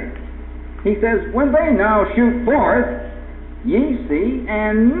He saying? He says, when they now shoot forth, ye see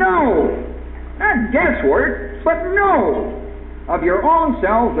and know, not guesswork, but know of your own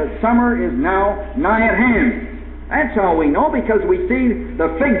selves that summer is now nigh at hand. That's how we know, because we see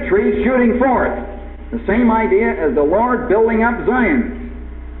the fig tree shooting forth. The same idea as the Lord building up Zion.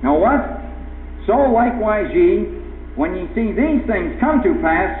 Now what? So likewise ye, when ye see these things come to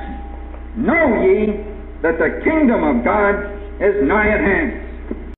pass, know ye that the kingdom of God is nigh at hand.